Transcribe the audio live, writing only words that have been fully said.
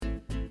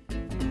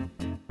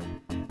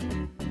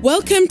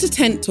Welcome to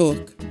Tent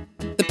Talk,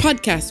 the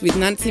podcast with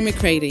Nancy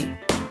McCready,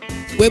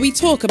 where we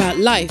talk about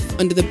life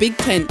under the big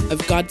tent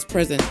of God's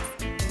presence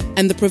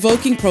and the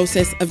provoking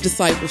process of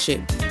discipleship.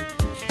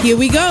 Here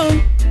we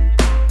go.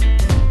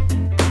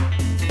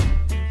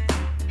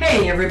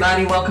 Hey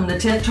everybody, welcome to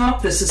Tent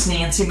Talk. This is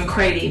Nancy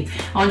McCready.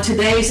 On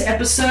today's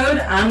episode,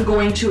 I'm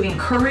going to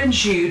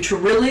encourage you to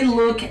really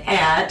look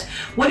at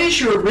what is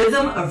your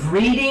rhythm of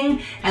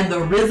reading and the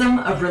rhythm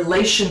of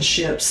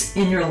relationships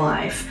in your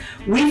life.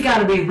 We've got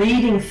to be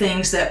reading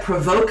things that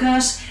provoke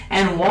us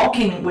and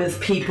walking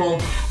with people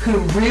who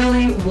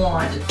really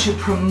want to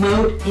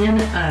promote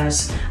in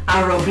us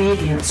our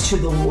obedience to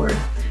the Lord.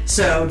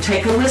 So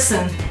take a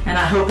listen, and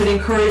I hope it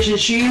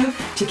encourages you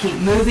to keep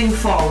moving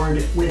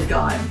forward with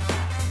God.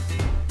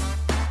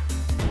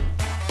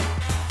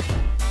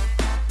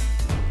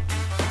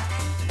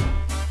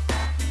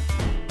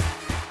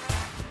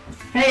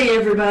 Hey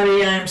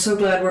everybody, I'm so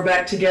glad we're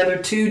back together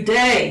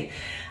today.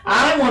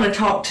 I want to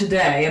talk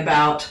today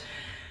about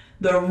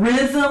the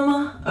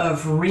rhythm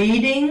of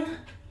reading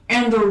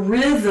and the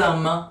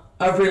rhythm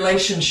of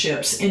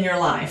relationships in your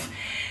life.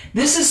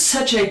 This is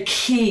such a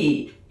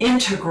key,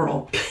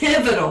 integral,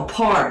 pivotal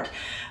part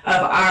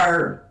of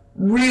our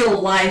real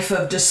life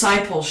of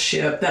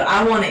discipleship that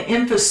I want to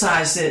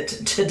emphasize it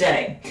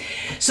today.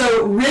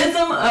 So,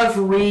 rhythm of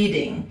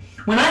reading.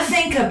 When I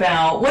think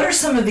about what are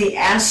some of the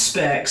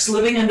aspects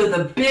living under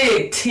the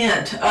big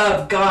tent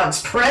of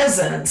God's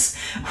presence,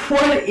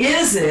 what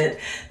is it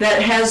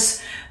that has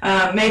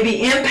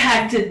maybe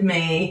impacted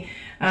me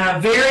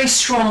very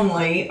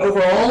strongly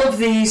over all of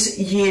these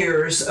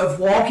years of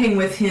walking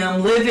with Him,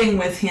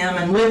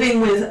 and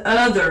living with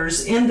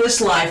others in this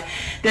life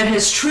that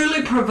has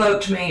truly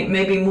provoked me,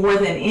 maybe more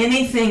than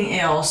anything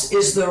else,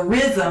 is the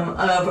rhythm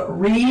of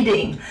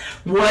reading.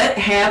 What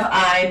have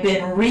I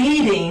been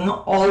reading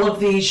all of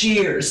these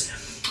years?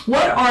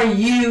 What are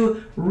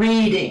you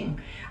reading?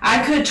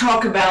 I could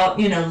talk about,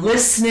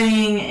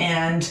 listening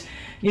and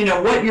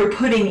what you're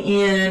putting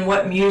in,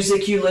 what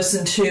music you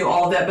listen to,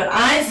 all of that. But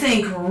I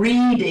think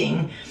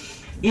reading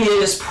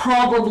is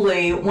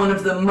probably one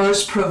of the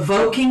most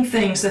provoking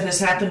things that has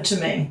happened to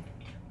me.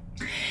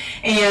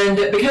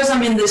 And because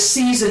I'm in this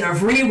season of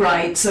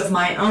rewrites of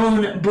my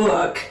own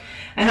book,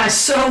 and I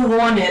so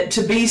want it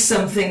to be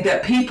something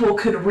that people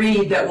could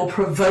read that will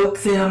provoke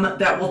them,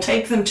 that will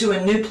take them to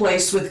a new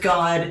place with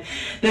God,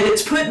 that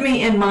it's put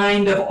me in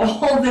mind of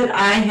all that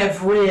I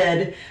have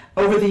read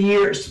over the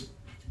years.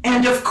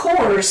 And of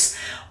course,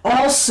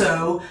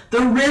 also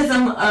the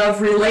rhythm of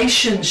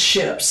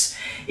relationships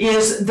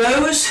is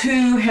those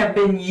who have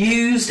been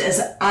used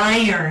as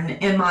iron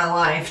in my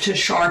life to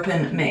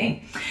sharpen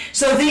me.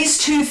 So these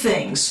two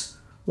things,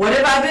 what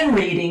have I been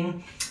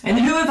reading and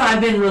who have I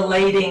been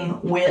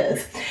relating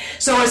with?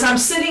 So as I'm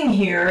sitting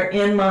here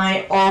in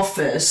my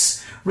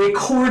office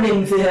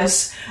recording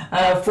this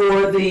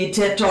for the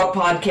Tent Talk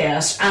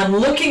podcast, I'm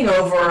looking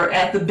over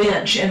at the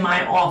bench in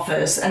my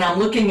office and I'm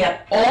looking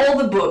at all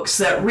the books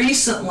that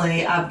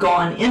recently I've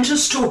gone into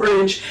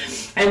storage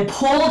and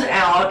pulled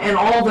out, and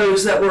all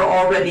those that were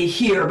already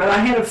here. But I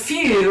had a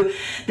few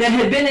that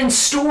had been in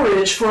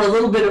storage for a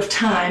little bit of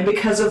time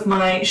because of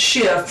my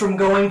shift from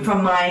going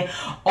from my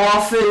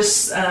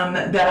office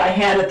that I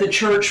had at the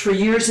church for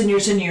years and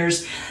years and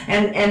years.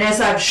 And as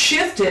I've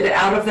shifted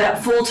out of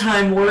that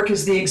full-time work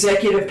as the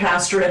executive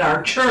pastor at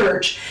our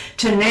church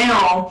to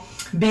now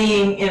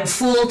being in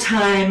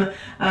full-time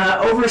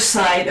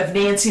oversight of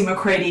Nancy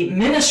McCready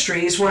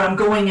Ministries, where I'm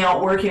going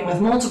out working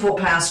with multiple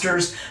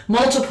pastors,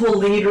 multiple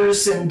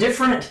leaders in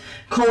different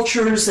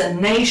cultures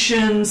and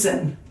nations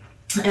and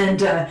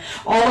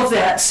all of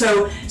that.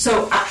 So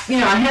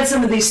I had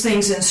some of these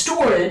things in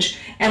storage,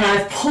 and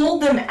I've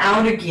pulled them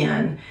out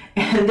again,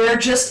 and they're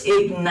just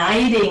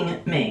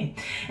igniting me.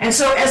 And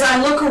so as I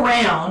look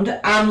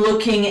around, I'm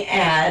looking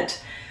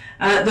at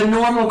The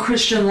Normal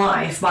Christian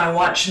Life by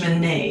Watchman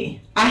Nee.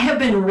 I have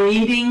been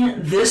reading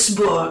this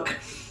book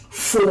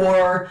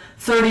for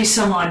 30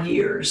 some odd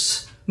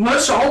years.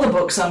 Most all the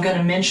books I'm going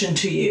to mention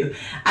to you,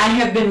 I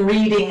have been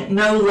reading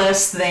no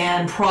less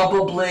than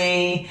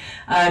probably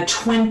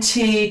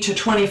 20 to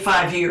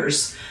 25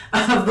 years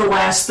of the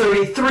last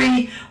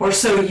 33 or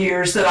so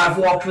years that I've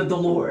walked with the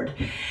Lord.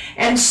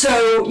 And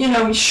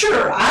so,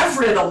 sure, I've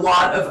read a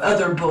lot of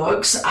other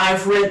books.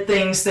 I've read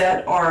things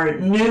that are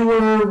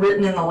newer,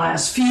 written in the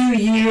last few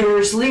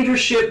years,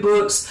 leadership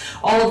books,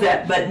 all of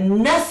that, but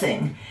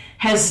nothing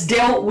has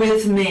dealt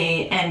with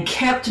me and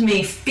kept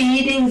me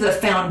feeding the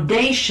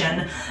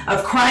foundation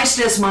of Christ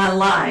as my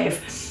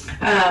life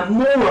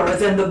more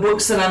than the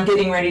books that I'm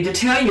getting ready to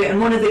tell you.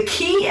 And one of the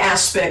key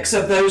aspects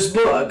of those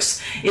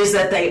books is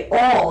that they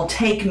all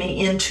take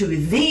me into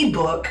the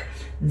book,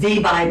 the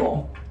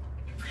Bible.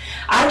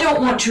 I don't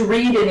want to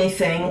read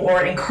anything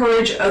or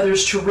encourage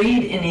others to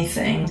read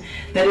anything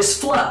that is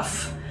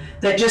fluff,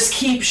 that just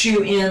keeps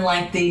you in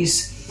like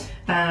these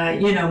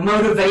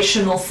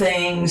motivational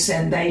things,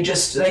 and they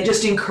just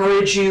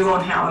encourage you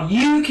on how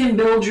you can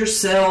build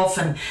yourself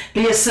and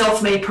be a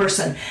self-made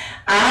person.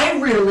 I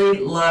really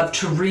love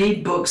to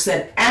read books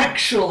that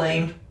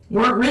actually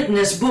weren't written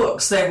as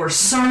books. They were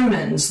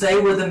sermons. They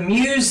were the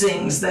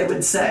musings, they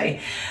would say,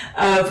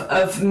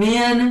 of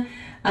men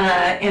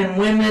and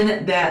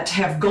women that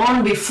have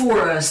gone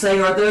before us. They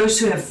are those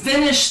who have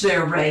finished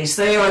their race.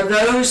 They are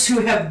those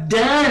who have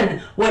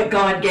done what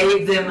God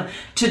gave them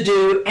to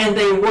do, and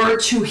they were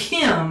to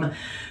Him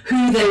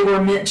who they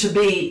were meant to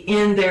be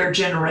in their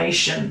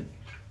generation.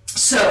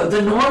 So,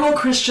 The Normal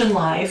Christian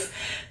Life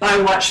by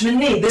Watchman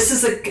Nee. This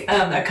is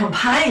a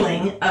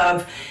compiling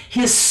of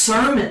his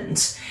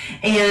sermons,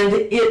 and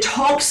it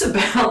talks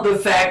about the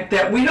fact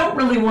that we don't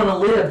really want to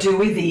live, do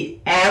we, the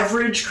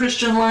average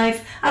Christian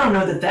life? I don't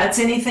know that that's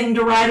anything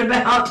to write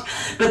about,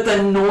 but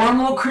the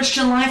normal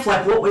Christian life,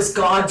 like what was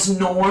God's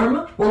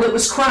norm? Well, it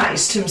was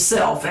Christ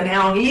Himself and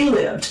how He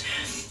lived.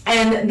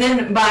 And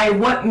then by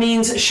what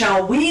means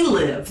shall we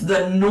live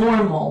the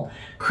normal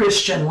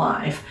Christian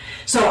life?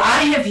 So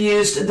I have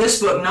used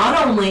this book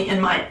not only in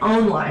my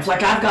own life,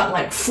 like I've got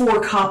like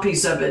 4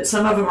 copies of it.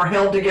 Some of them are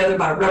held together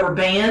by rubber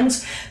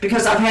bands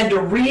because I've had to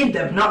read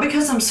them, not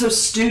because I'm so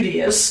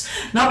studious,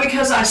 not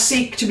because I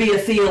seek to be a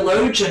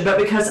theologian, but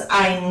because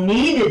I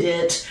needed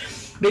it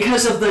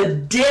because of the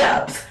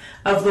depth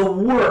of the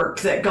work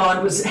that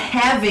God was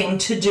having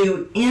to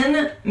do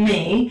in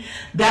me,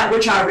 that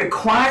which I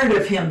required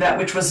of Him, that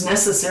which was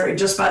necessary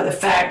just by the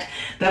fact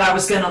that I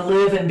was going to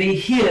live and be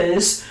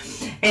His.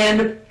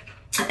 And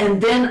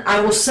then I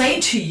will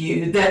say to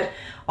you that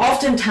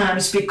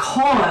oftentimes,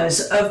 because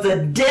of the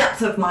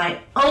depth of my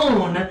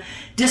own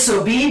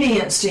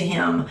disobedience to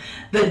Him,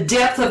 the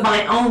depth of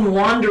my own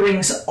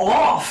wanderings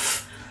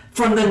off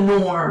from the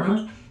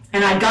norm,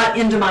 and I got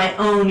into my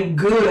own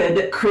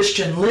good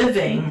Christian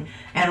living,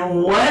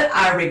 and what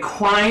I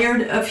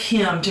required of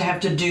Him to have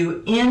to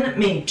do in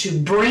me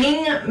to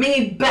bring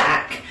me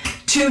back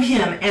to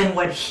Him and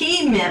what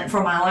He meant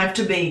for my life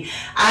to be,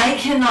 I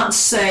cannot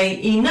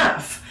say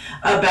enough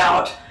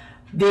about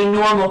The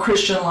Normal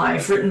Christian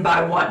Life written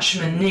by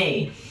Watchman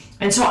Nee.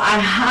 And so I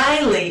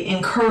highly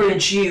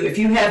encourage you, if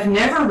you have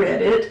never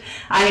read it,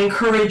 I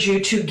encourage you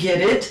to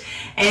get it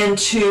and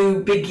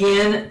to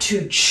begin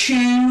to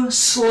chew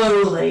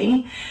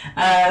slowly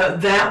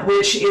that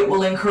which it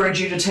will encourage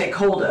you to take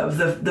hold of.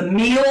 The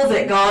meal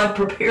that God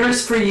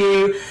prepares for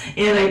you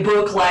in a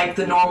book like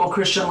The Normal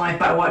Christian Life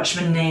by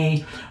Watchman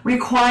Nee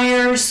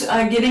requires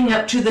getting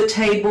up to the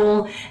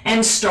table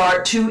and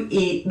start to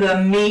eat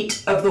the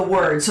meat of the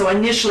Word. So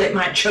initially it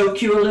might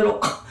choke you a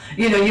little.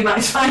 You know, you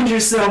might find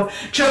yourself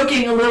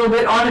choking a little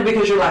bit on it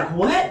because you're like,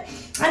 what?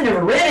 I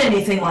never read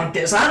anything like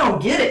this. I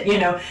don't get it,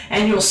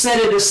 and you'll set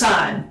it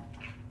aside.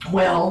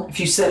 Well, if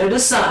you set it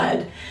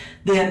aside,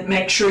 then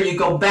make sure you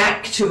go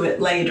back to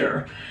it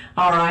later,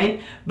 all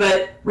right?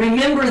 But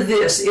remember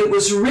this, it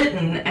was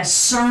written as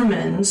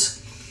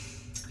sermons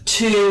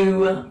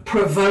to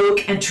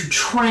provoke and to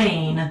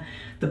train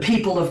the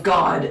people of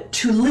God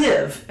to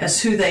live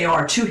as who they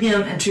are to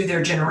Him and to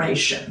their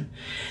generation.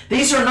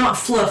 These are not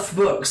fluff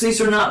books.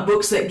 These are not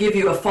books that give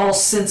you a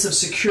false sense of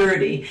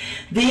security.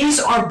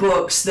 These are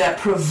books that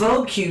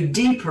provoke you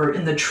deeper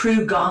in the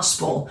true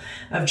gospel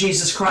of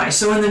Jesus Christ.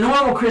 So in The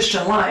Normal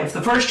Christian Life,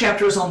 the first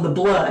chapter is on the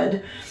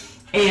blood,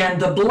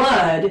 and the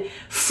blood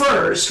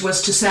first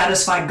was to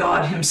satisfy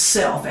God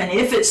Himself. And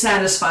if it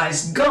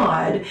satisfies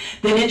God,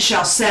 then it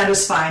shall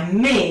satisfy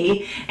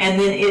me, and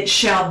then it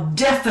shall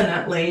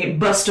definitely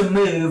bust a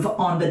move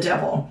on the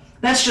devil.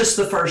 That's just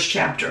the first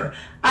chapter.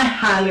 I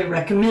highly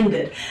recommend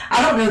it.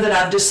 I don't know that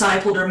I've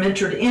discipled or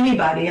mentored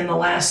anybody in the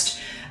last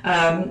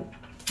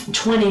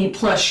 20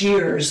 plus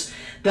years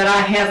that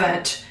I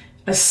haven't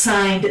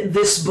assigned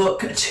this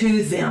book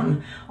to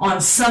them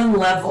on some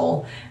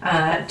level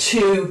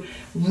to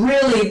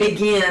really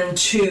begin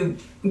to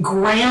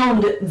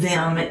ground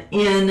them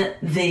in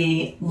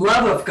the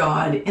love of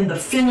God, in the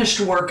finished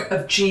work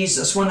of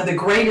Jesus. One of the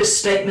greatest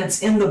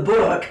statements in the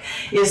book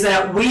is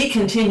that we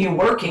continue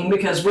working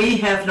because we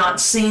have not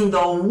seen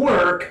the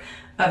work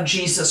of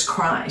Jesus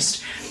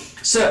Christ.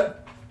 So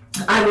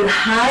I would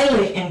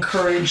highly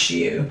encourage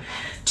you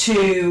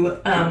to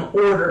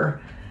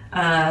order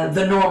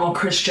The Normal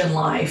Christian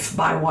Life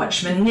by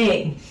Watchman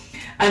Nee.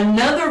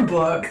 Another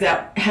book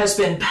that has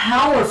been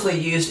powerfully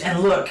used, and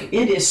look,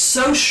 it is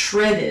so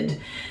shredded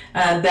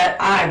that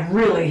I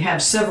really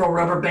have several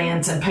rubber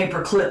bands and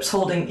paper clips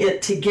holding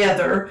it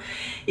together,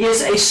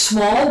 is a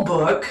small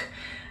book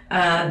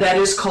that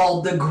is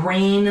called The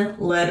Green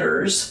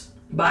Letters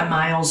by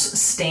Miles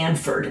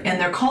Stanford.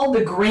 And they're called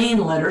the Green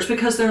Letters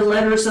because they're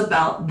letters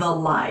about the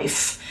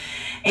life.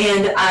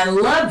 And I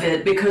love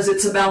it because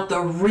it's about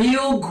the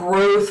real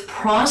growth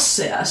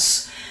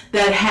process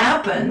that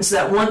happens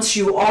that once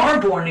you are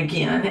born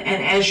again,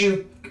 and as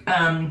you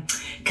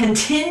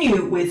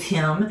continue with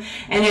Him,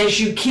 and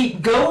as you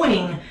keep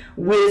going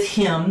with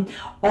Him,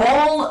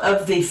 all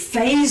of the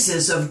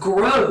phases of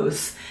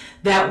growth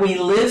that we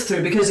live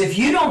through. Because if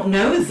you don't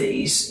know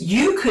these,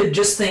 you could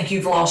just think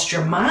you've lost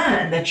your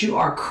mind, that you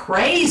are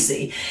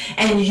crazy,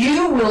 and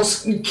you will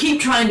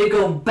keep trying to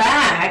go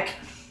back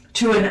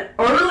to an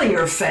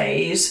earlier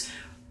phase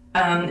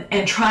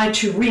and try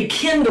to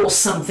rekindle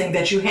something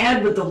that you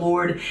had with the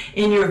Lord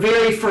in your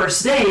very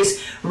first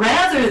days,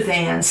 rather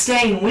than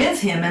staying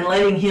with Him and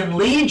letting Him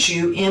lead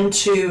you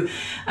into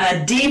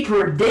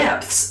deeper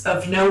depths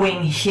of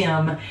knowing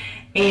Him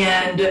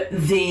and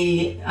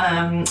the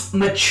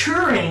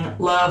maturing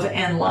love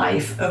and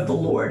life of the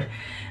Lord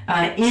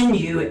in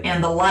you,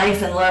 and the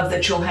life and love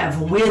that you'll have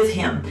with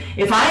Him.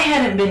 If I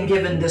hadn't been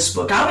given this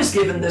book, I was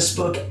given this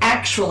book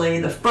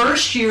actually the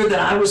first year that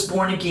I was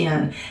born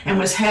again, and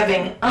was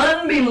having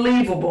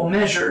unbelievable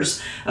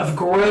measures of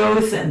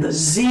growth and the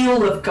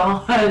zeal of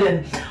God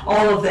and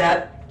all of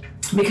that.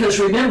 Because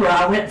remember,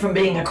 I went from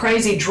being a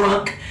crazy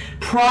drunk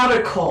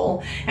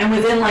prodigal, and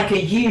within like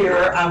a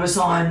year I was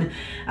on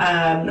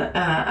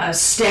a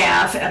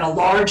staff at a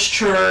large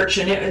church,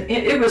 and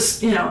it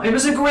was, it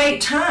was a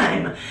great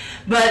time.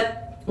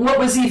 But what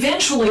was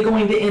eventually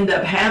going to end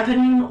up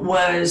happening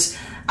was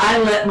I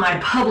let my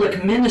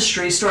public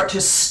ministry start to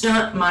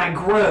stunt my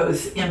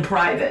growth in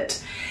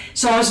private.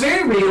 So I was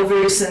very real,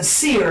 very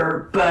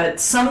sincere, but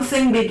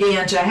something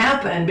began to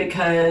happen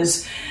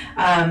because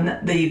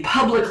the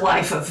public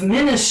life of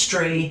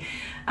ministry,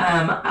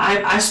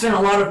 I spent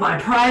a lot of my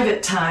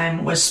private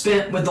time was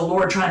spent with the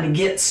Lord trying to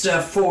get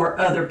stuff for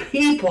other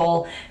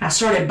people. I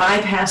started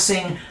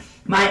bypassing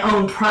my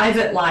own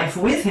private life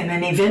with Him,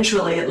 and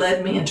eventually it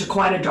led me into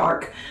quite a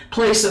dark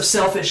place of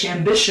selfish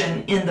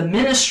ambition in the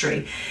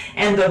ministry.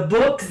 And the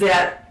book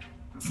that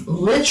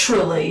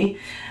literally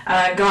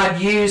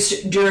God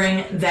used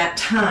during that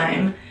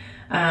time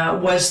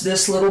was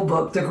this little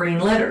book, The Green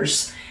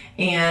Letters.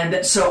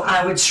 And so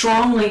I would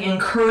strongly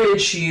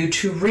encourage you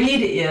to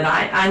read it.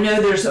 I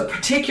know there's a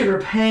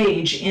particular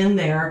page in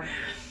there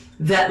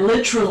that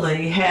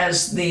literally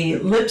has the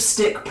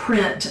lipstick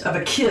print of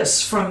a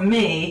kiss from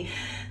me,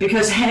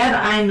 because had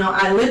I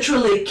not, I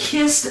literally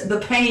kissed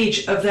the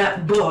page of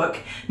that book.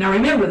 Now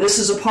remember, this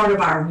is a part of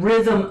our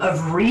rhythm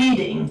of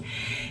reading,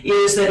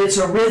 is that it's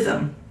a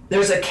rhythm.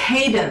 There's a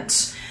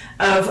cadence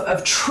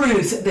of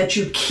truth that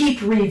you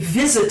keep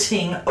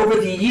revisiting over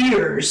the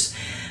years,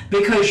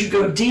 because you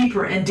go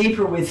deeper and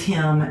deeper with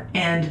Him,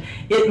 and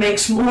it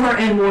makes more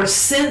and more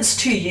sense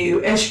to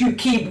you as you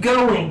keep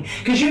going.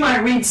 Because you might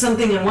read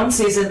something in one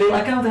season and be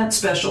like, oh, that's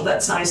special,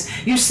 that's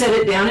nice. You set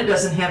it down, it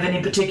doesn't have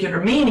any particular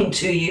meaning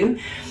to you,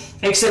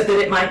 except that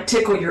it might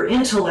tickle your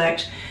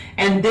intellect.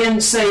 And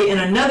then say in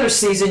another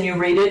season you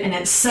read it and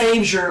it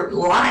saves your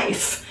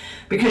life,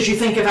 because you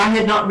think, if I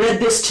had not read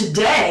this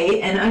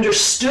today and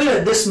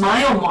understood this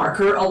mile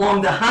marker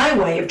along the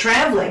highway of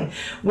traveling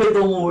with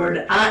the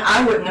Lord,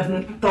 I wouldn't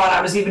have thought I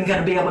was even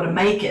going to be able to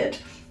make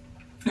it.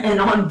 And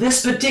on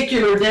this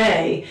particular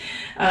day,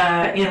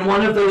 in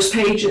one of those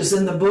pages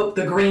in the book,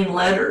 The Green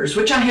Letters,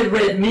 which I had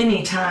read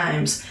many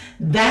times,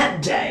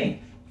 that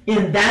day,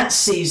 in that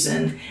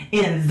season,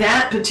 in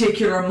that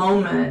particular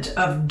moment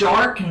of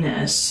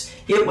darkness,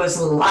 it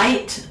was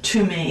light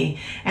to me,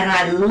 and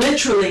I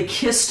literally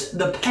kissed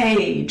the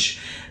page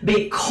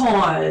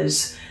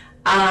because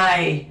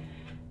I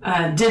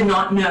did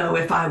not know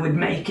if I would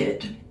make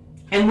it.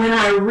 And when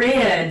I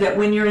read that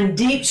when you're in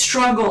deep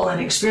struggle and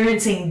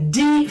experiencing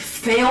deep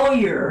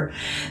failure,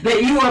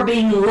 that you are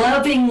being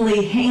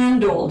lovingly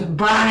handled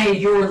by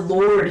your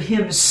Lord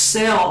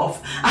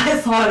Himself, I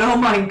thought, oh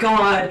my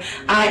God,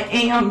 I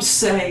am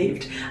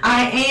saved.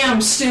 I am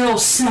still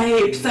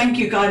saved. Thank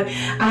you, God.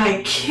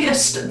 I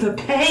kissed the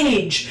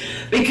page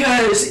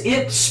because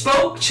it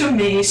spoke to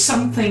me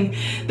something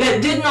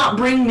that did not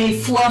bring me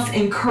fluff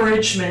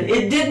encouragement.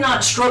 It did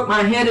not stroke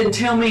my head and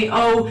tell me,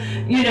 oh,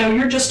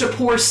 you're just a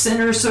poor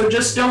sinner, so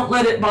just don't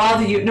let it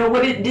bother you. No,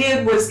 what it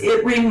did was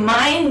it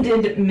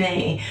reminded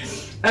me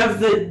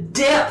of the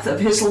depth of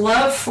His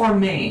love for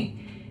me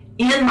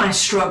in my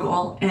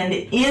struggle and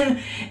in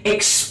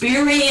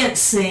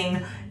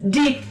experiencing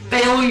deep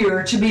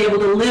failure to be able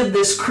to live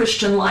this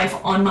Christian life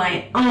on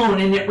my own.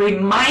 And it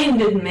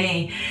reminded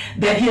me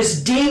that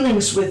His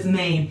dealings with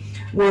me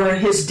were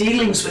His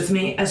dealings with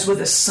me as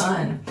with a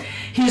son.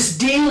 His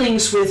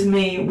dealings with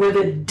me were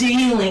the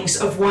dealings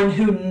of one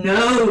who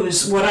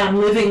knows what I'm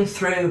living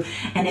through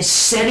and is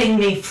setting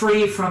me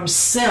free from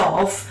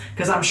self,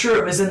 because I'm sure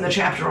it was in the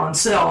chapter on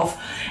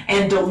self,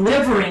 and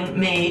delivering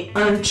me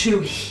unto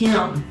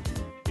Him.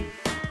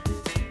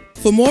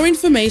 For more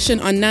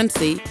information on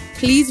Nancy,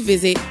 please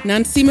visit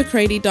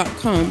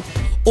nancymccready.com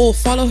or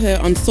follow her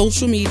on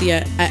social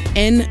media at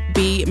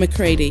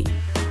NBMcCready.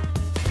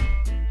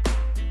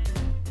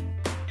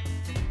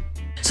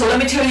 So let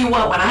me tell you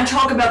what, when I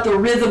talk about the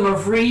rhythm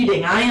of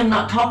reading, I am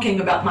not talking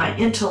about my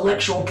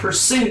intellectual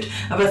pursuit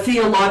of a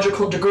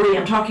theological degree.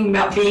 I'm talking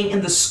about being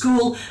in the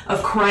school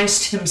of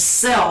Christ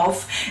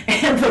Himself,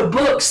 and the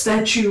books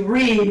that you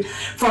read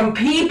from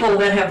people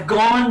that have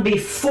gone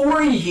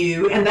before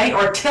you, and they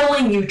are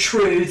telling you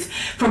truth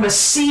from a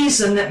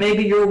season that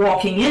maybe you're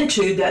walking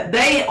into that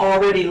they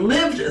already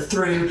lived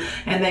through,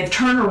 and they've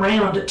turned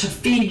around to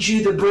feed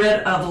you the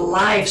bread of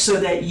life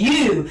so that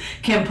you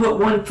can put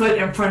one foot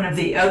in front of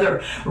the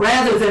other,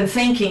 rather than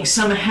thinking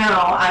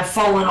somehow I've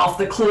fallen off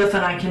the cliff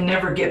and I can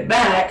never get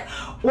back,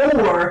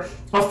 or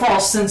a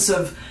false sense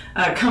of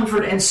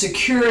comfort and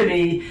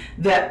security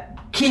that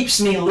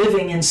keeps me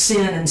living in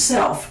sin and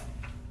self.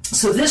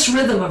 So this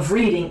rhythm of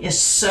reading is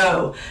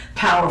so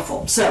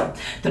powerful. So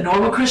The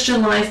Normal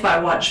Christian Life by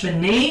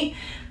Watchman Nee,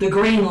 The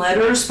Green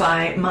Letters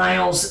by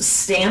Miles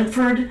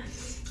Stanford.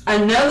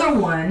 Another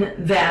one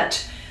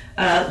that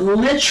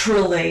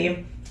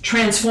literally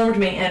transformed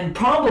me, and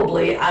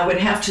probably I would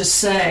have to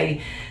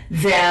say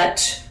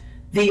that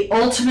The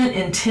Ultimate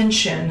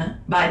Intention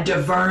by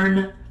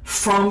DeVern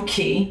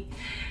Fromke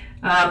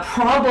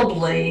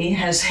probably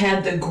has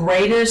had the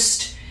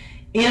greatest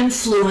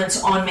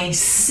influence on me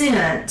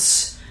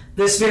since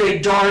this very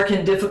dark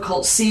and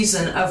difficult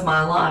season of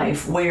my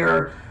life,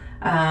 where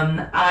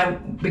I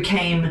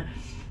became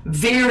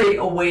very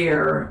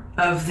aware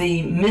of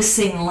the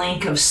missing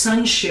link of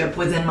sonship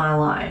within my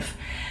life.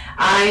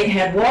 I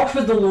had walked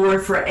with the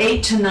Lord for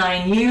 8 to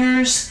 9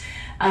 years.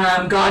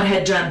 God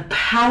had done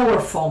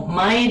powerful,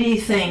 mighty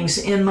things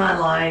in my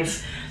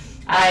life.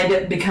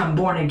 I'd become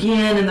born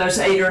again in those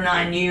 8 or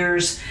 9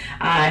 years.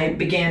 I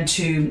began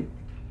to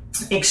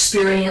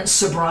experience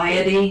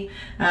sobriety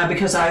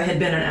because I had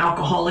been an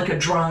alcoholic, a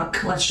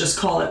drunk. Let's just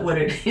call it what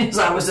it is.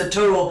 I was a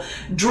total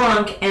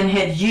drunk and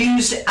had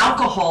used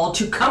alcohol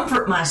to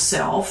comfort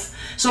myself.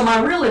 So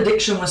my real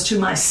addiction was to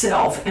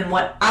myself and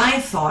what I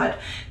thought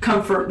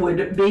comfort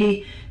would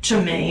be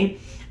to me.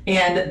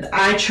 And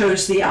I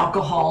chose the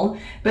alcohol.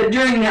 But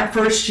during that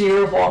first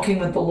year of walking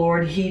with the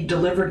Lord, He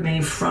delivered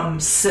me from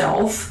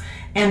self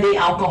and the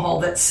alcohol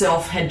that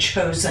self had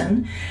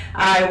chosen.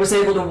 I was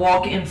able to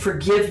walk in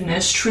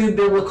forgiveness, true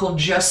biblical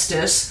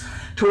justice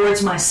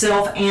towards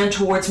myself and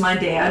towards my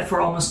dad for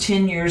almost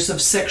 10 years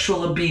of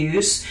sexual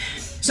abuse.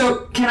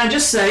 So can I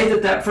just say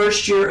that that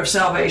first year of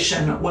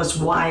salvation was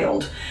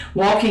wild.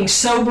 Walking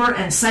sober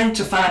and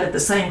sanctified at the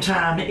same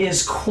time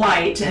is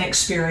quite an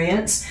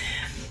experience.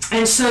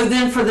 And so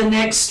then for the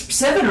next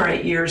 7 or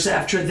 8 years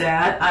after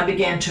that, I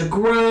began to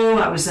grow.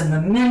 I was in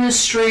the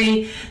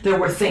ministry. There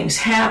were things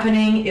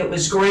happening. It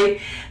was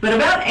great. But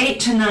about 8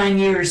 to 9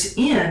 years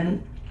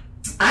in,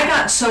 I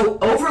got so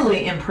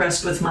overly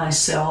impressed with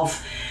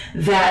myself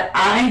that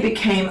I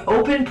became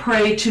open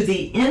prey to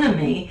the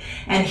enemy,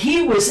 and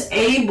he was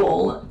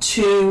able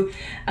to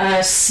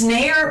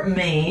snare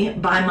me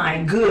by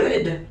my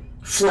good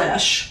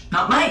flesh,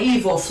 not my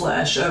evil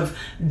flesh of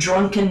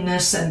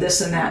drunkenness and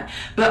this and that,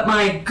 but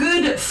my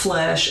good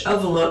flesh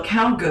of look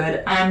how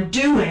good I'm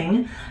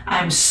doing.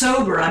 I'm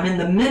sober. I'm in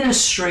the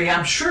ministry.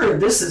 I'm sure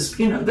this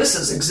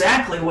is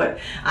exactly what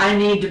I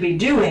need to be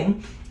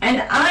doing.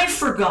 And I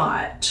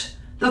forgot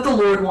that the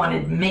Lord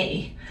wanted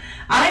me.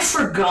 I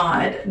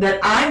forgot that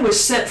I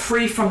was set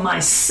free from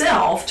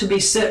myself to be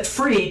set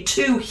free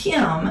to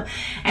Him,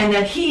 and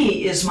that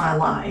He is my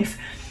life.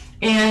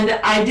 And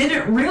I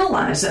didn't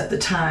realize at the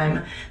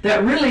time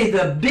that really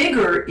the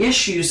bigger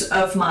issues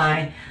of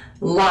my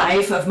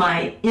life, of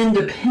my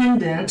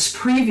independence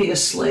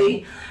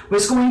previously,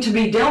 was going to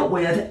be dealt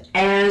with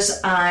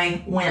as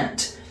I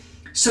went.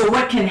 So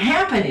what can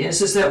happen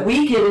is that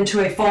we get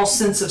into a false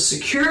sense of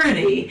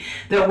security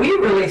that we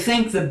really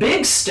think the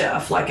big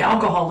stuff, like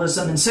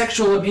alcoholism and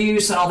sexual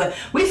abuse and all that,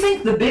 we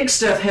think the big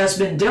stuff has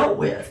been dealt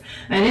with.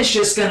 And it's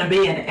just going to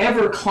be an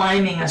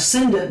ever-climbing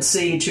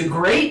ascendancy to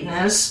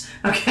greatness,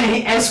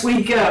 okay, as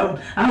we go.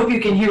 I hope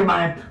you can hear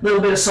my little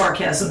bit of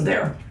sarcasm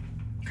there.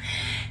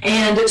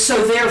 And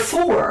so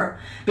therefore,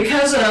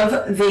 because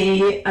of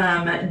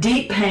the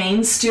deep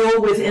pain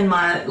still within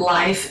my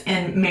life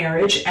and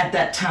marriage at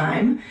that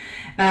time,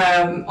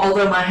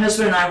 although my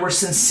husband and I were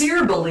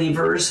sincere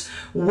believers,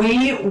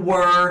 we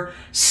were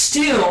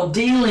still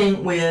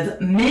dealing with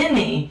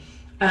many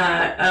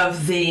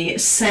of the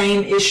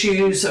same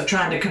issues of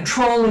trying to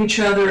control each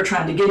other,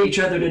 trying to get each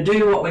other to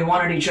do what we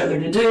wanted each other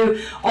to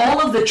do, all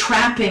of the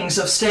trappings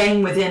of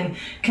staying within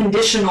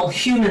conditional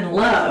human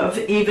love,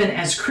 even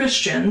as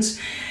Christians.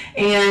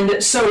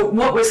 And so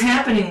what was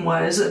happening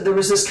was there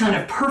was this kind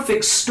of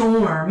perfect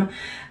storm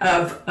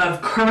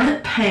of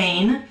current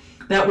pain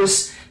that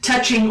was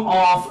touching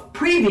off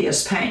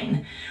previous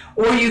pain.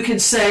 Or you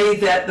could say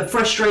that the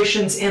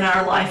frustrations in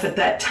our life at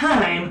that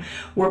time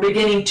were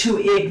beginning to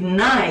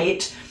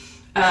ignite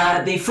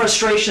the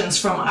frustrations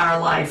from our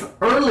life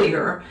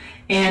earlier,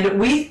 and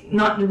we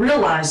not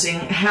realizing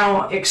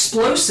how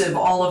explosive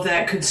all of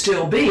that could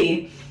still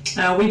be,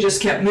 we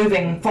just kept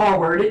moving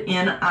forward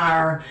in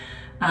our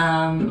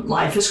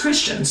life as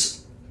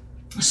Christians.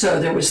 So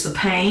there was the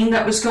pain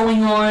that was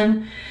going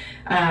on.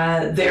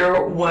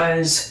 There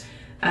was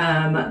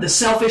the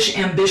selfish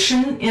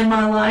ambition in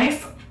my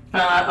life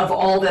of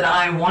all that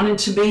I wanted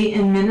to be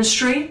in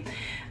ministry,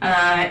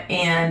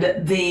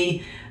 and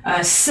the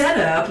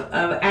setup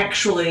of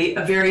actually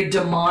a very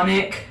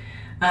demonic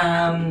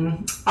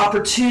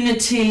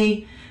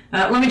opportunity.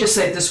 Let me just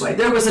say it this way.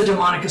 There was a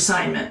demonic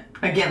assignment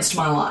against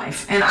my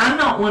life. And I'm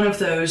not one of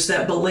those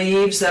that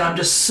believes that I'm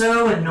just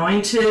so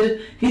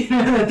anointed,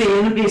 that the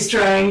enemy's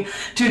trying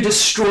to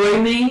destroy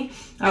me.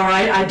 All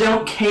right, I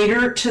don't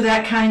cater to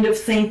that kind of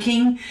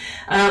thinking,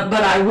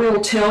 but I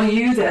will tell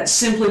you that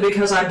simply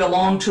because I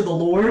belong to the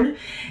Lord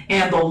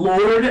and the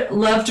Lord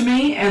loved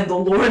me and the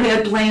Lord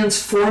had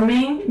plans for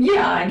me,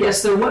 yeah, I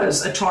guess there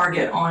was a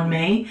target on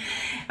me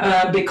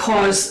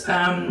because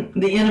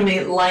the enemy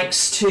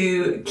likes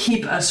to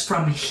keep us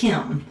from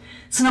Him.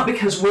 It's not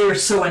because we're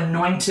so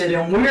anointed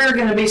and we're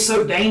going to be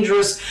so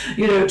dangerous,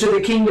 to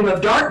the kingdom of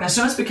darkness.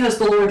 No, it's because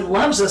the Lord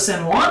loves us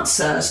and wants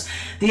us.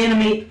 The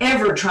enemy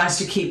ever tries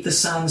to keep the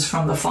sons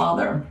from the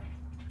Father.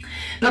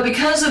 But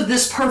because of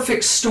this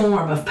perfect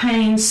storm of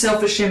pain,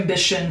 selfish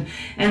ambition,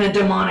 and a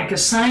demonic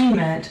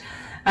assignment,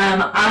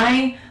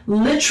 I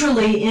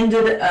literally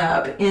ended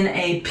up in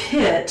a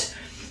pit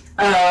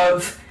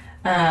of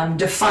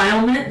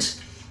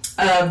defilement,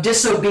 of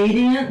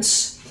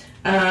disobedience,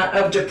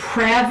 of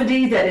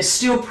depravity that is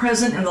still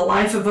present in the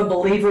life of a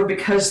believer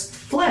because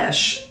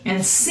flesh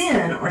and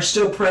sin are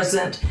still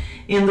present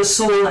in the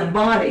soul and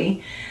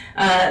body,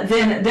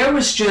 then there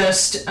was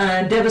just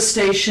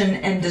devastation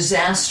and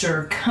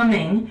disaster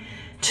coming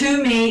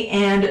to me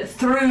and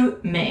through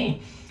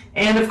me.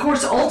 And of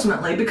course,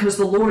 ultimately, because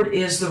the Lord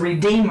is the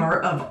Redeemer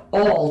of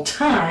all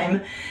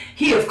time,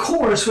 He, of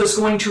course, was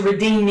going to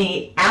redeem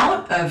me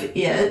out of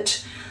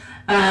it,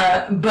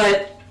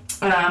 but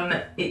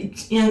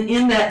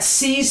in that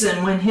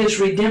season when His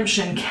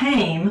redemption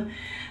came,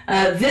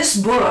 this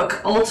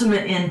book,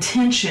 Ultimate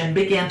Intention,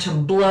 began to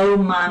blow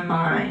my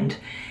mind.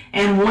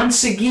 And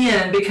once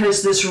again,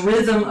 because this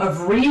rhythm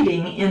of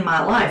reading in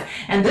my life,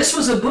 and this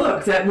was a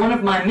book that one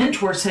of my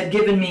mentors had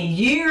given me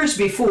years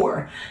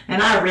before,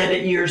 and I read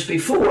it years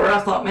before. I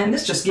thought, man,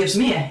 this just gives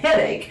me a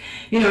headache.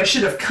 It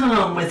should have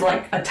come with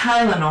like a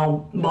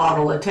Tylenol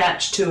bottle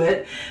attached to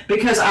it,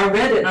 because I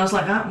read it and I was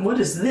like, what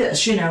is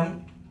this?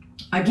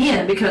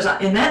 Again, because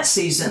in that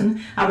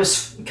season, I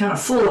was kind of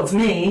full of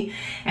me,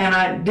 and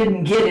I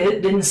didn't get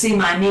it, didn't see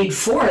my need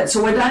for it.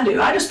 So what did I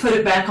do? I just put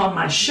it back on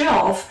my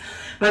shelf.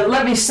 But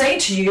let me say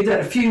to you that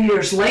a few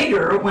years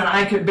later, when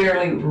I could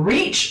barely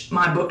reach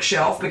my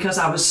bookshelf because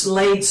I was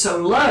laid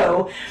so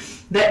low,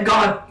 that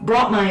God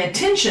brought my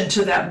attention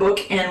to that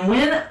book. And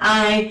when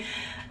I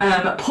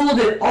pulled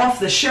it off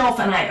the shelf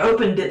and I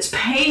opened its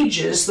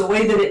pages, the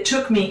way that it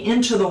took me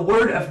into the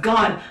Word of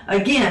God,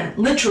 again,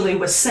 literally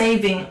was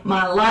saving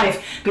my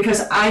life,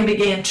 because I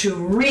began to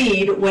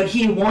read what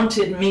He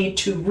wanted me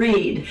to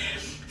read.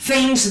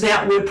 Things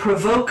that would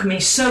provoke me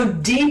so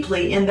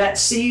deeply in that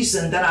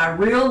season that I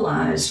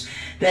realized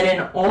that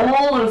in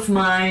all of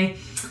my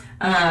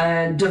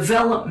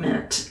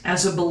development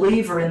as a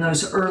believer in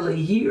those early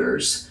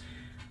years,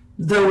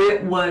 though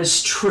it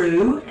was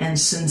true and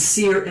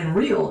sincere and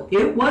real,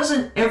 it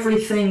wasn't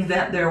everything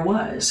that there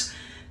was,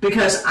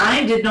 because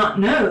I did not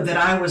know that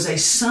I was a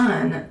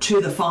son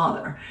to the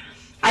Father.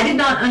 I did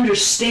not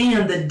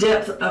understand the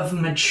depth of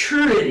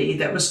maturity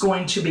that was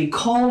going to be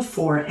called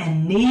for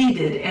and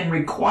needed and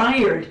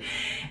required,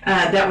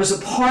 that was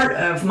a part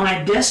of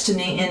my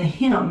destiny in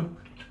Him.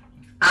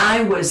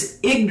 I was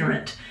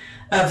ignorant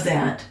of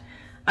that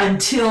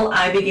until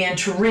I began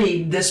to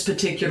read this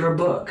particular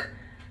book,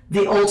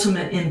 The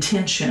Ultimate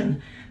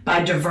Intention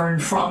by DeVern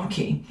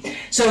Fromke.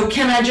 So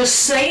can I just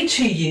say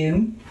to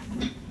you,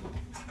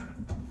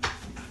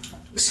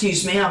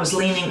 excuse me, I was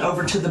leaning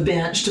over to the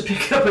bench to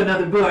pick up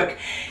another book.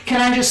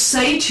 Can I just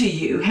say to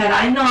you, had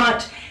I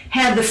not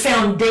had the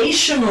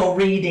foundational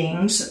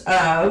readings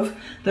of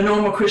The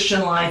Normal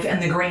Christian Life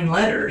and the Green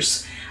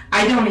Letters,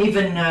 I don't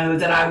even know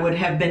that I would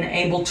have been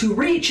able to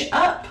reach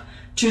up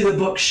to the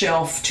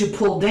bookshelf to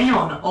pull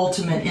down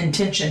Ultimate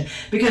Intention,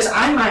 because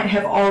I might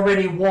have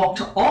already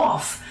walked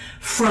off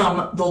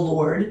from the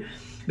Lord,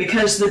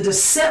 because the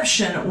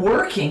deception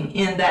working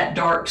in that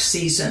dark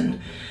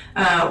season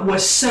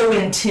was so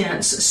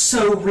intense,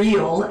 so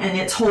real, and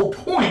its whole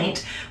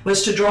point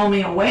was to draw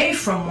me away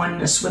from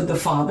oneness with the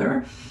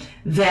Father,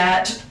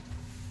 that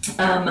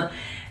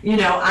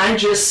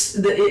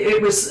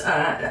it was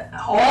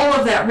all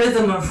of that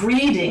rhythm of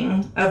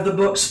reading of the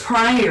books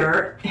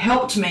prior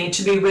helped me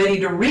to be ready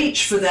to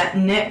reach for that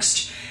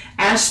next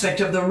aspect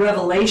of the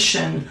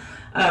revelation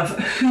of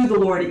who the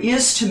Lord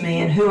is to me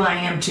and who I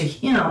am to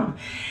Him.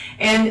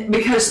 And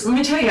because, let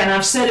me tell you, and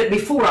I've said it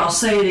before, I'll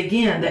say it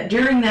again, that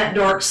during that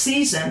dark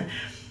season,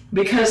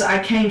 because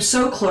I came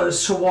so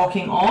close to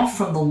walking off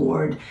from the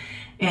Lord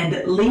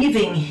and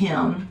leaving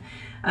Him,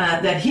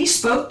 that He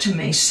spoke to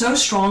me so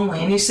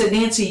strongly, and He said,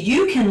 Nancy,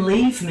 you can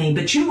leave me,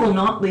 but you will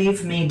not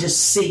leave me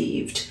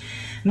deceived.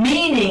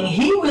 Meaning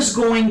He was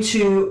going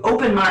to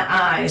open my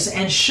eyes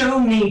and show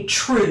me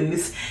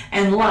truth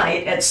and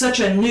light at such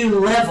a new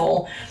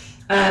level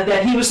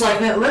that He was like,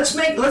 let's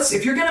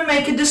if you're going to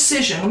make a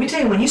decision, let me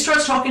tell you, when He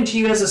starts talking to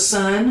you as a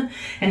son,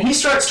 and He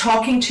starts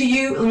talking to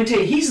you, let me tell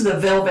you, He's the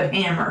velvet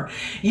hammer.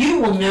 You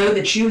will know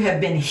that you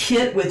have been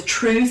hit with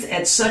truth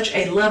at such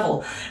a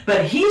level,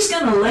 but He's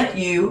going to let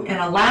you and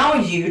allow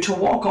you to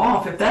walk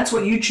off if that's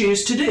what you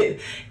choose to do.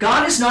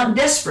 God is not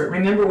desperate.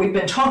 Remember, we've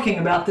been talking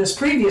about this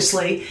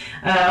previously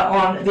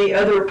on the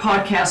other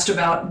podcast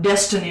about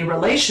destiny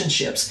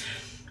relationships.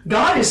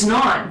 God is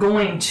not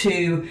going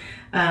to,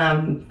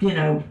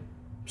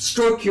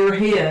 stroke your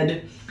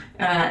head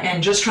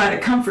and just try to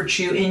comfort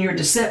you in your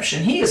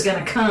deception. He is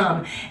going to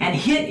come and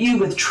hit you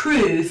with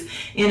truth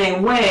in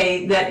a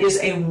way that is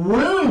a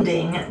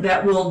wounding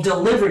that will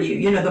deliver you.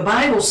 You know, the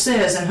Bible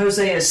says in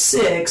Hosea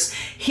 6,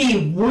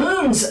 He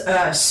wounds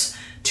us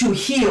to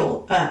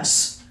heal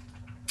us.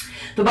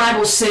 The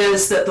Bible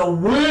says that the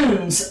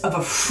wounds of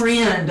a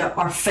friend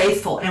are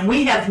faithful, and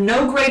we have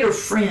no greater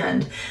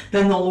friend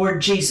than the Lord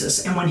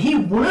Jesus. And when He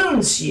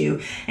wounds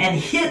you and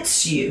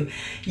hits you,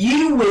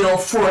 you will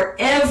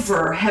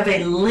forever have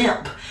a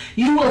limp.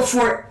 You will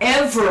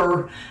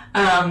forever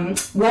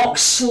walk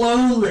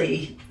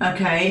slowly,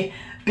 okay?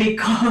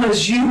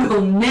 Because you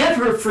will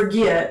never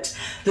forget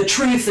the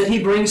truth that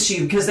He brings to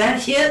you, because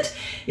that hit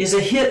is a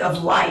hit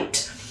of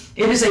light.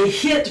 It is a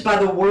hit by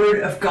the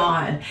Word of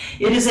God.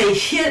 It is a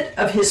hit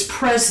of His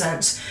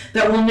presence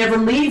that will never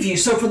leave you.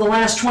 So for the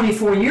last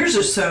 24 years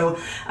or so,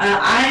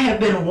 I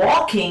have been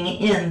walking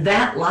in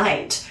that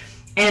light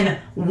and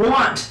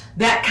want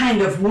that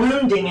kind of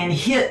wounding and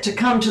hit to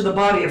come to the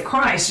body of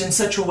Christ in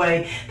such a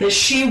way that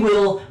she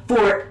will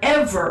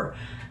forever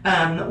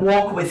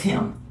walk with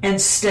Him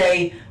and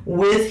stay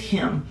with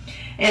Him.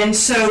 And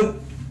so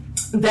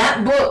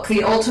that book,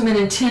 The Ultimate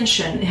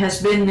Intention,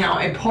 has been now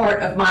a part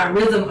of my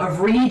rhythm of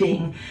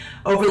reading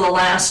over the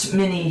last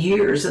many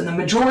years. And the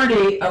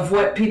majority of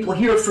what people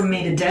hear from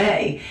me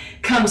today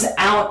comes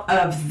out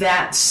of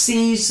that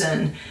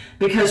season,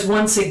 because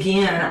once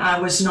again, I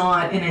was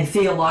not in a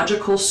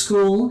theological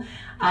school.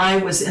 I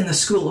was in the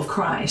school of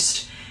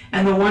Christ.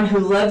 And the one who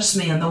loves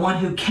me and the one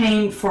who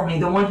came for me,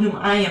 the one whom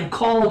I am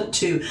called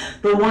to,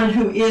 the one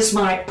who is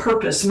my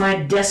purpose, my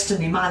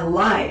destiny, my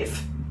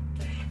life,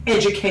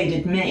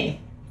 educated me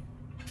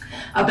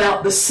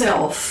about the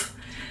self,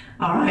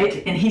 all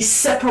right? And He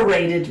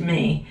separated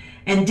me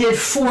and did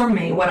for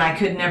me what I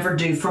could never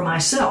do for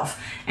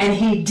myself. And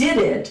He did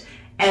it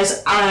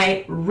as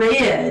I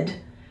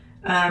read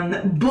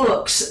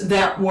books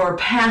that were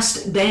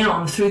passed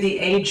down through the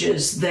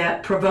ages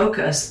that provoke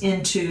us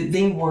into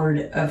the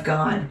Word of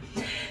God.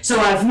 So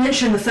I've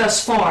mentioned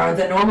thus far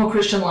The Normal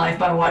Christian Life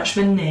by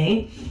Watchman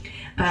Nee,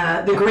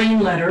 The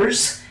Green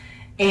Letters,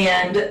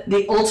 and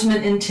The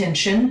Ultimate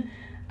Intention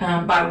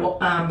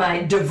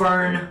by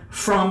DeVern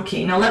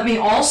Fromke. Now let me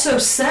also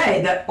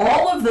say that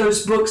all of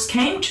those books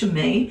came to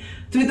me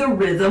through the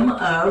rhythm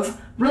of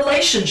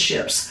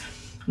relationships.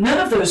 None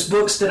of those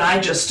books did I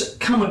just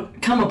come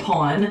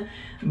upon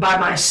by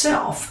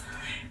myself.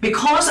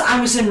 Because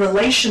I was in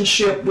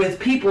relationship with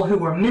people who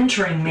were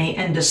mentoring me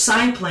and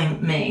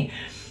discipling me,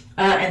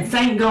 and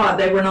thank God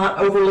they were not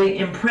overly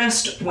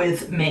impressed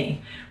with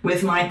me,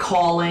 with my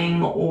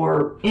calling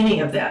or any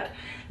of that.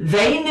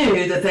 They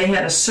knew that they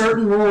had a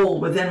certain role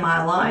within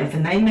my life,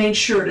 and they made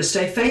sure to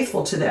stay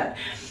faithful to that.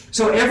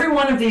 So every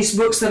one of these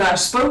books that I've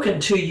spoken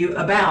to you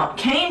about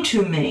came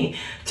to me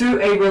through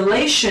a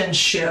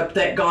relationship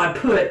that God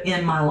put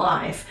in my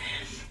life.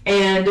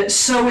 And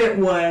so it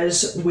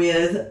was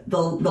with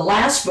the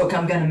last book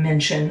I'm going to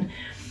mention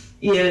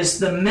is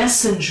The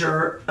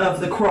Messenger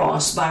of the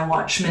Cross by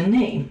Watchman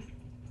Nee.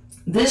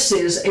 This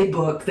is a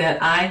book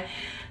that I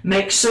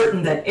make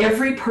certain that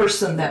every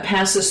person that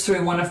passes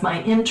through one of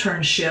my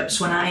internships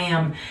when I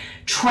am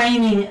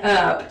training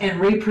up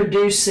and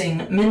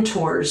reproducing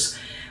mentors,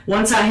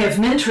 once I have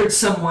mentored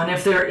someone,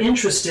 if they're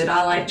interested,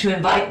 I like to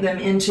invite them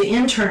into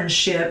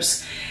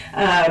internships.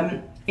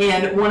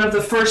 And one of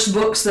the first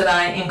books that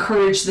I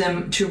encourage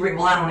them to read,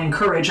 well, I don't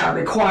encourage, I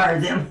require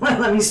them.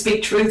 Let me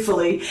speak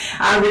truthfully.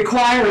 I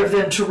require of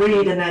them to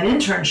read in that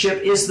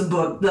internship is the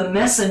book, The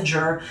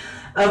Messenger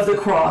of the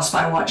Cross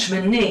by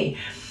Watchman Nee.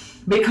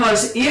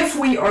 Because if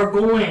we are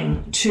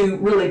going to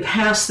really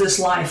pass this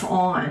life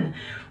on,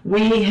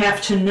 we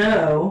have to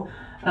know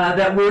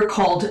that we're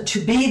called to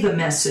be the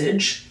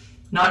message,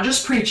 not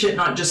just preach it,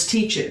 not just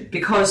teach it.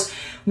 Because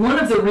one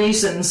of the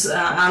reasons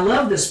I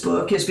love this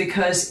book is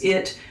because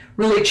it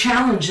really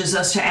challenges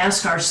us to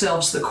ask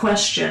ourselves the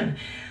question,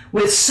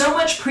 with so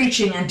much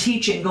preaching and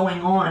teaching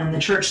going on in the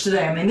church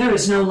today, I mean, there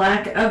is no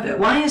lack of it.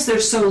 Why is there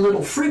so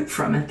little fruit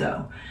from it,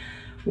 though?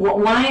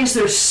 Why is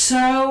there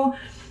so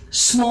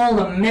small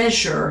a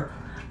measure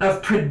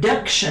of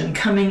production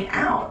coming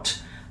out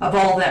of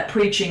all that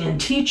preaching and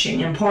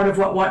teaching? And part of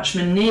what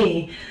Watchman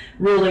Nee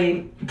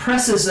really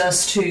presses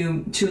us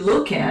to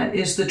look at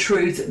is the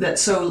truth that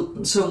so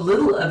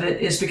little of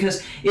it is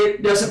because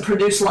it doesn't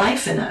produce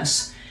life in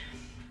us.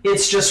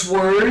 It's just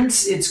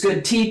words, it's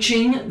good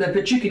teaching,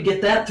 but you could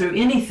get that through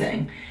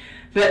anything.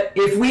 But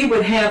if we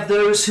would have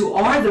those who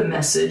are the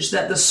message,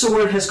 that the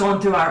sword has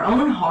gone through our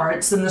own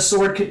hearts, then the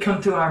sword could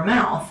come through our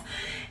mouth.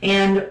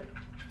 And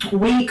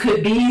we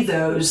could be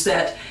those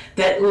that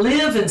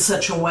live in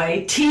such a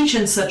way, teach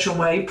in such a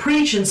way,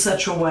 preach in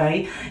such a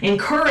way,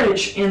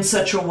 encourage in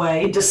such a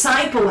way,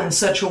 disciple in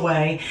such a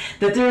way,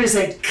 that there is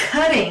a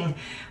cutting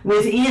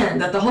within,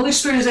 that the Holy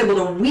Spirit is able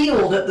to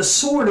wield the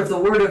sword of the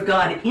Word of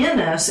God in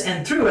us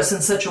and through us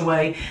in such a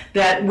way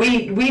that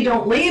we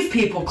don't leave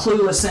people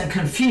clueless and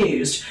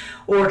confused.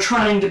 or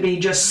trying to be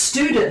just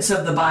students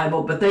of the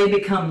Bible, but they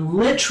become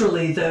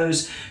literally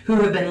those who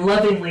have been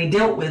lovingly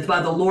dealt with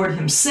by the Lord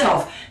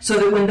himself, so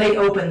that when they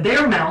open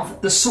their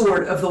mouth, the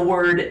sword of the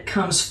word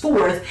comes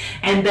forth,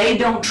 and they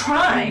don't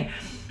try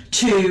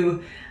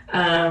to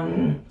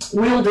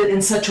wield it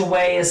in such a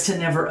way as to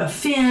never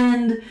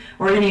offend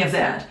or any of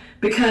that,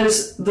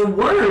 because the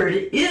word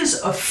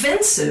is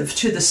offensive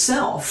to the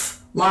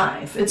self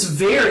life. It's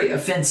very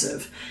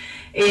offensive.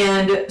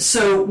 And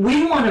so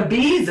we want to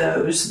be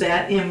those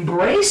that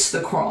embrace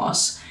the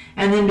cross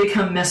and then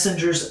become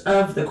messengers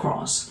of the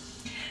cross.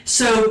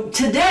 So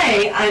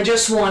today I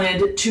just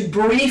wanted to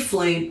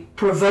briefly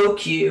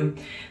provoke you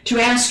to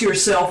ask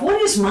yourself,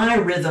 what is my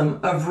rhythm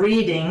of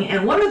reading,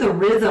 and what are the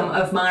rhythm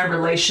of my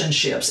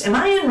relationships? Am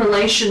I in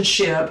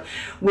relationship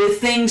with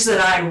things that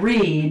I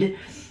read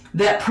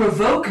that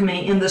provoke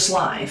me in this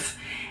life?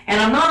 And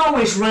I'm not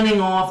always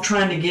running off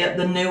trying to get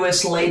the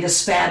newest,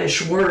 latest,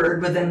 faddish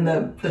word within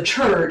the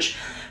church,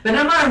 but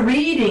am I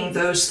reading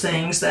those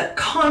things that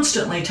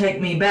constantly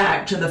take me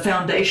back to the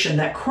foundation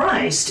that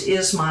Christ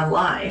is my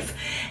life?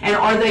 And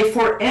are they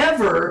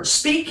forever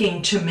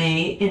speaking to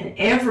me in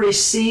every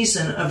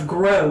season of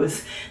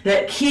growth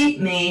that keep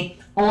me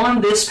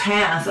on this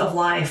path of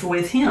life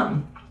with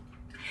him?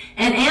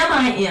 And am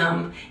I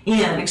in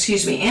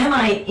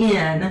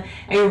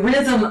a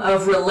rhythm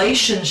of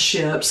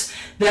relationships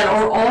that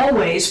are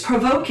always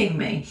provoking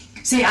me?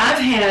 See, I've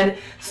had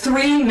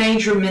 3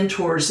 major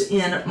mentors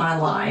in my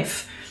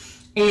life,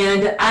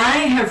 and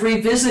I have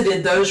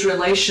revisited those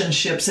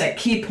relationships at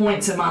key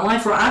points in my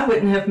life where I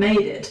wouldn't have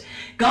made it.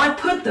 God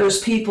put those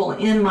people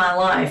in my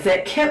life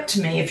that kept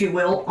me, if you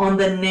will, on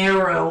the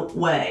narrow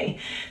way.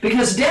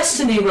 Because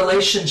destiny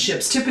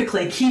relationships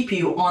typically keep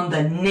you on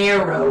the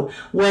narrow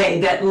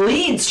way that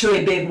leads to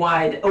a big,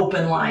 wide,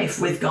 open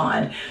life with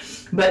God.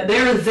 But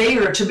they're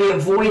there to be a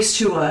voice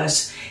to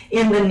us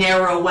in the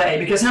narrow way.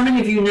 Because how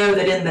many of you know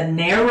that in the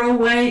narrow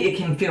way, it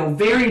can feel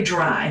very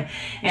dry?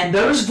 And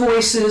those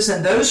voices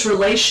and those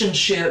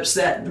relationships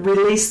that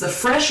release the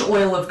fresh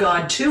oil of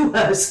God to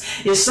us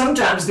is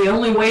sometimes the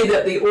only way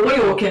that the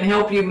oil can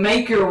help you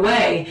make your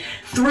way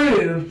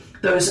through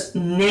those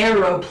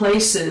narrow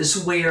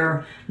places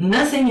where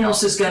nothing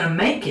else is going to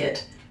make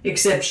it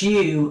except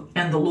you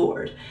and the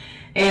Lord.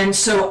 And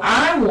so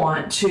I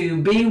want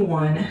to be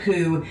one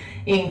who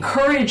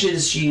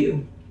encourages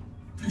you.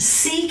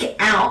 Seek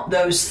out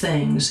those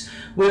things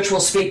which will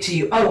speak to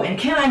you. Oh, and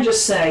can I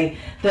just say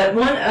that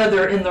one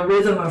other in the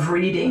rhythm of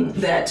reading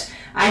that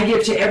I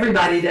give to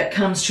everybody that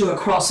comes to a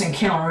cross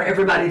encounter,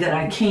 everybody that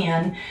I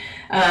can,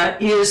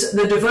 is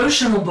the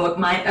devotional book,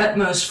 My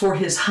Utmost for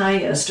His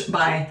Highest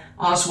by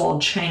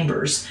Oswald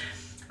Chambers.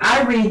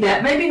 I read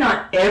that maybe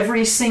not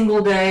every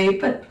single day,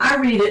 but I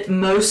read it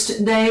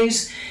most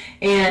days.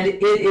 And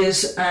it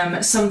is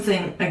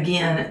something,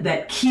 again,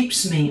 that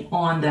keeps me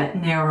on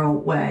that narrow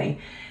way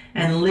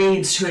and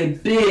leads to a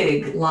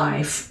big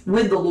life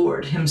with the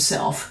Lord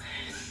himself.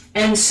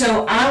 And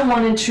so I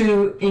wanted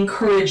to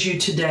encourage you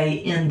today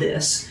in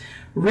this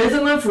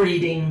rhythm of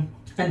reading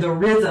and the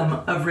rhythm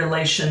of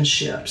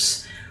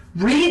relationships.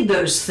 Read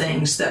those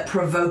things that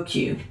provoke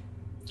you.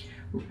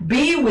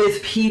 Be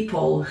with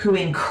people who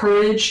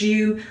encourage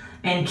you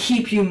and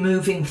keep you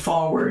moving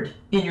forward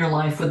in your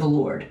life with the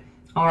Lord.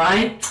 All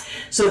right?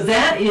 So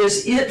that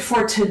is it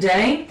for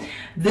today.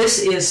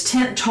 This is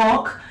Tent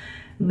Talk.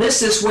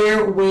 This is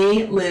where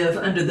we live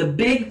under the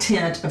big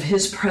tent of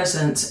His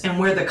presence, and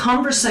where the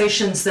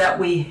conversations that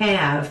we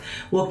have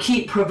will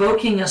keep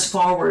provoking us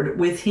forward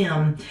with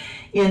Him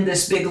in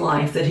this big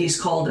life that He's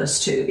called us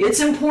to.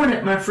 It's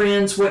important, my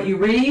friends, what you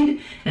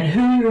read and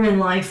who you're in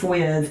life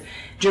with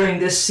during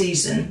this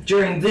season,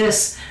 during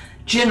this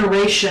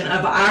generation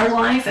of our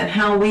life, and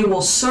how we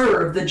will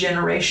serve the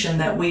generation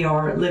that we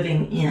are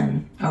living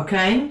in.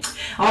 Okay?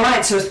 All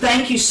right, so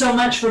thank you so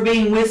much for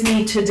being with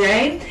me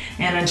today,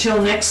 and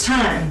until next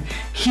time,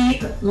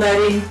 keep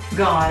letting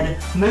God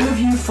move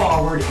you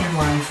forward in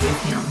life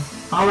with Him.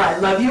 All right,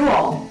 love you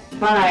all.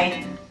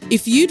 Bye.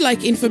 If you'd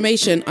like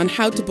information on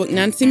how to book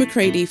Nancy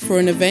McCready for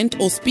an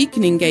event or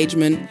speaking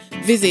engagement,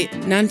 visit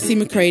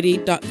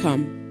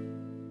nancymccready.com.